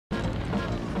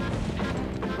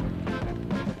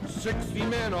60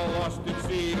 men all lost at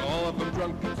sea, all of them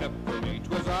drunk except for me.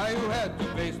 'Twas I who had to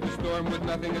face the storm with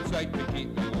nothing in sight to keep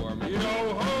me warm. Yo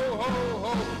ho ho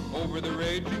ho, over the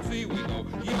raging sea we go.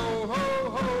 Yo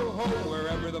ho ho ho,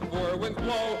 wherever the four winds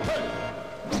blow. Hey!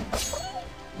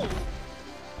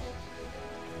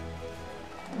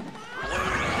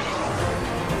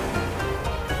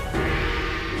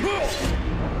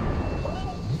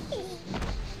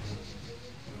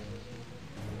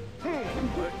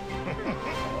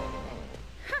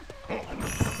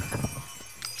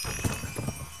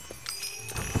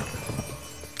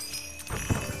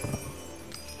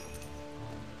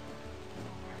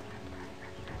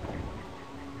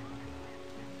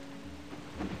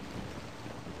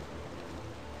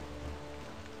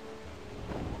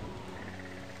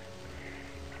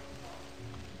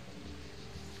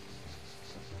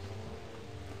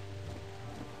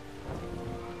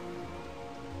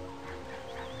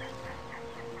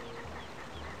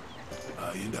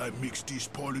 And I mixed this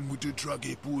pollen with the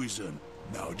Troggy poison.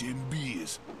 Now them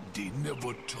bees, they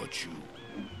never touch you.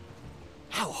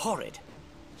 How horrid.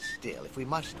 Still, if we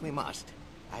must, we must.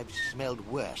 I've smelled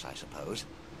worse, I suppose.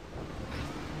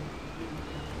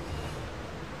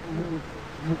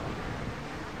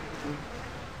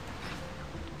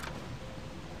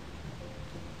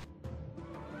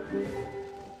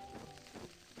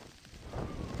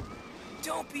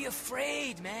 Don't be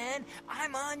afraid, man.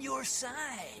 I'm on your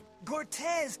side.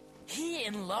 Cortez, he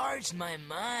enlarged my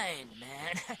mind,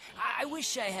 man. I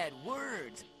wish I had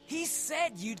words. He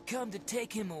said you'd come to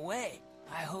take him away.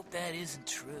 I hope that isn't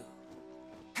true.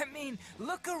 I mean,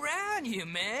 look around you,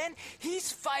 man.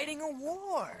 He's fighting a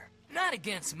war. Not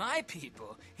against my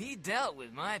people. He dealt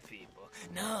with my people.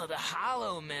 No, the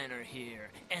Hollow Men are here,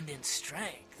 and in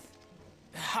strength.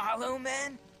 The Hollow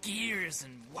Men? Gears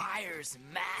and wires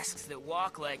and masks that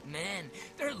walk like men.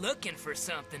 They're looking for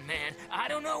something, man. I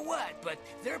don't know what, but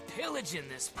they're pillaging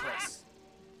this place.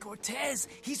 Cortez,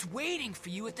 he's waiting for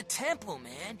you at the temple,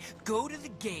 man. Go to the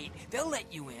gate. They'll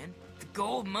let you in. The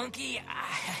gold monkey,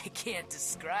 I can't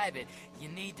describe it. You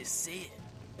need to see it.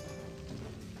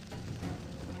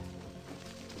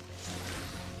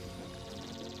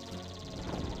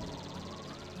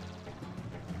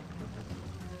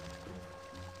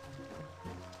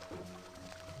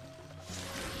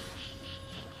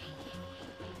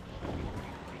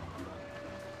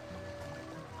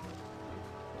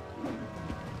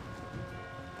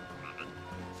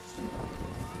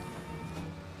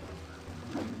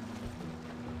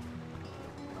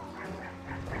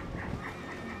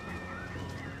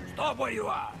 Stop where you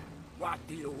are. What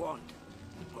do you want?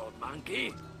 Gold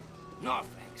monkey? No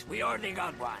thanks, we already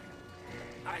got one.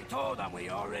 I told them we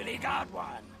already got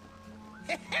one.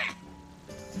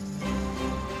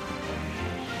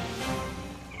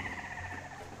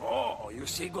 Oh, you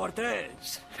see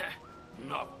Cortez?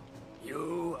 No,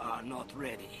 you are not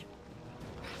ready.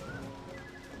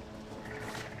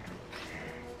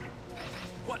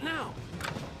 What now?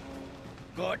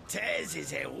 Cortez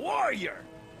is a warrior.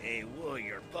 A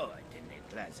warrior poet in the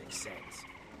classic sense.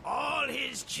 All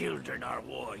his children are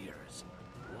warriors.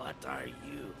 What are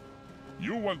you?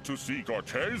 You want to see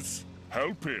Cortez?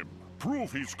 Help him.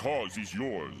 Prove his cause is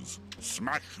yours.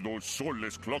 Smash those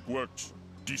soulless clockworks.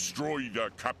 Destroy their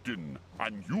captain,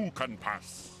 and you can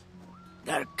pass.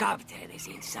 Their captain is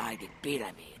inside the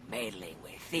pyramid, meddling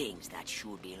with things that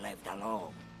should be left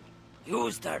alone.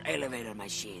 Use their elevator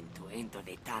machine to enter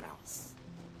the tunnels.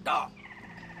 Go!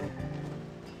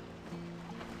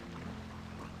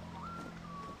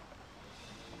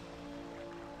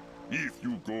 If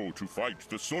you go to fight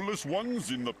the soulless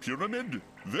ones in the pyramid,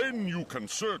 then you can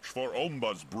search for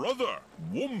Womba's brother,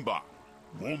 Womba.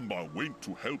 Womba went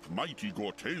to help mighty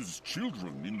Cortez's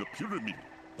children in the pyramid,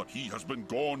 but he has been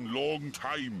gone long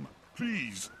time.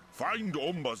 Please, find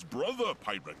Womba's brother,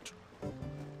 pirate.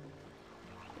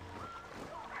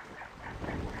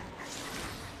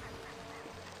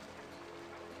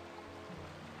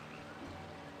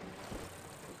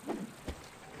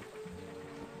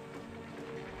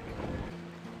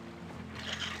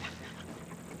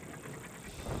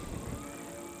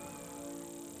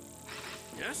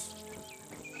 Yes?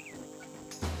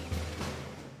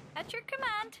 At your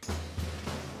command.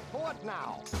 What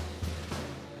now?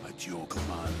 At your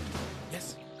command.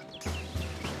 Yes.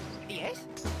 Yes?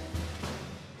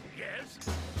 Yes?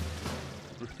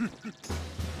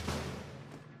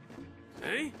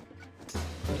 Eh?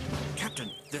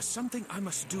 Captain, there's something I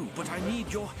must do, but I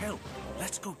need your help.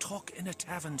 Let's go talk in a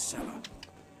tavern cellar.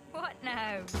 What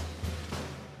now?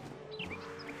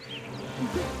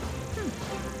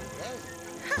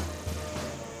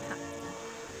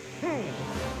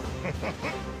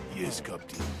 Yes,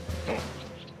 Captain.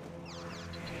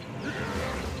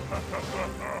 At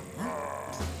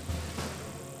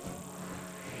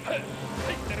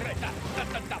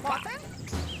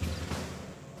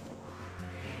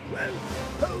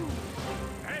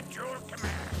your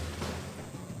command.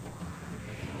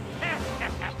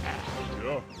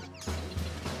 Yeah.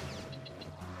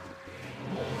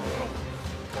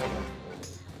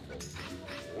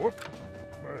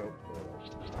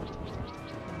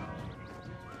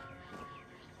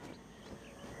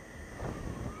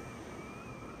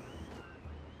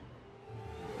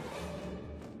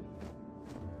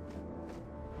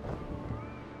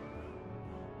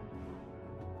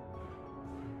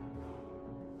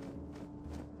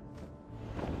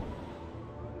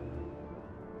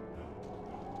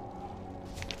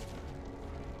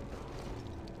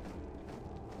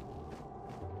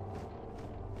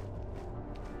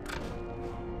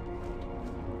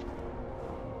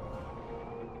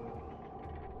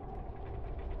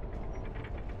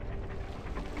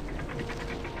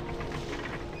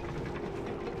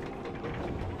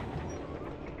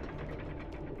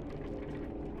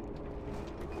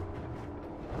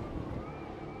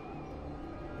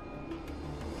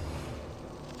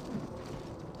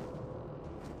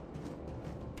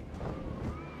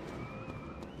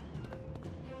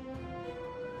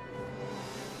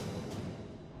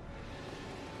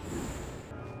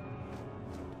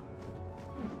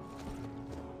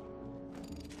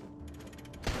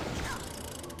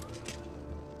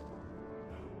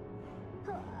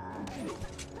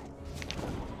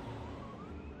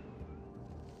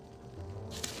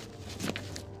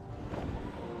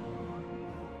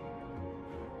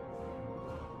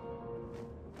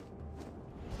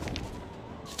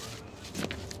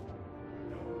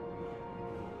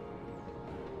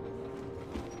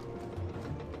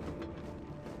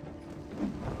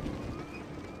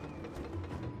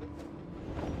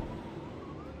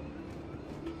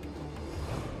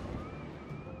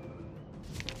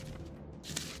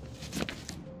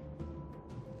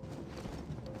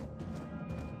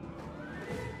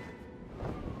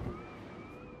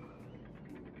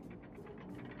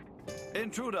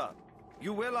 Intruder,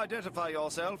 you will identify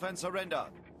yourself and surrender.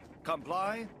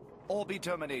 Comply or be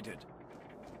terminated.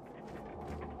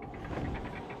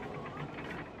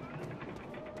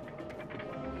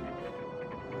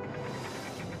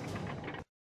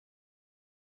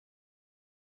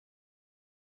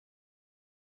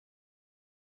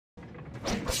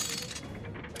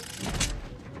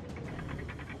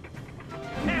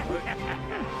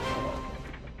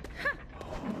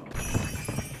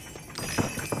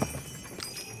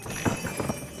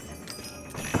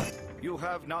 You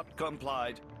have not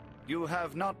complied. You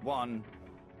have not won.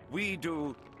 We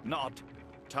do not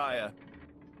tire.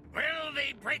 Well,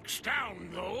 they breaks down,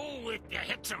 though, if you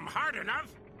hit them hard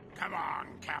enough. Come on,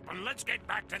 Captain, let's get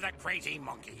back to the crazy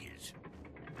monkeys.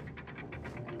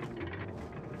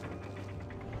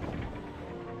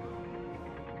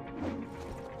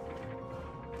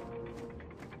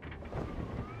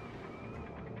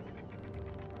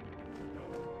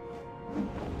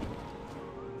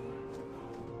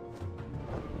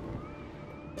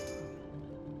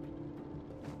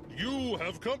 You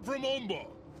have come from Womba.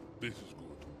 This is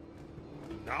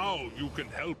good. Now you can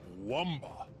help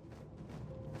Womba.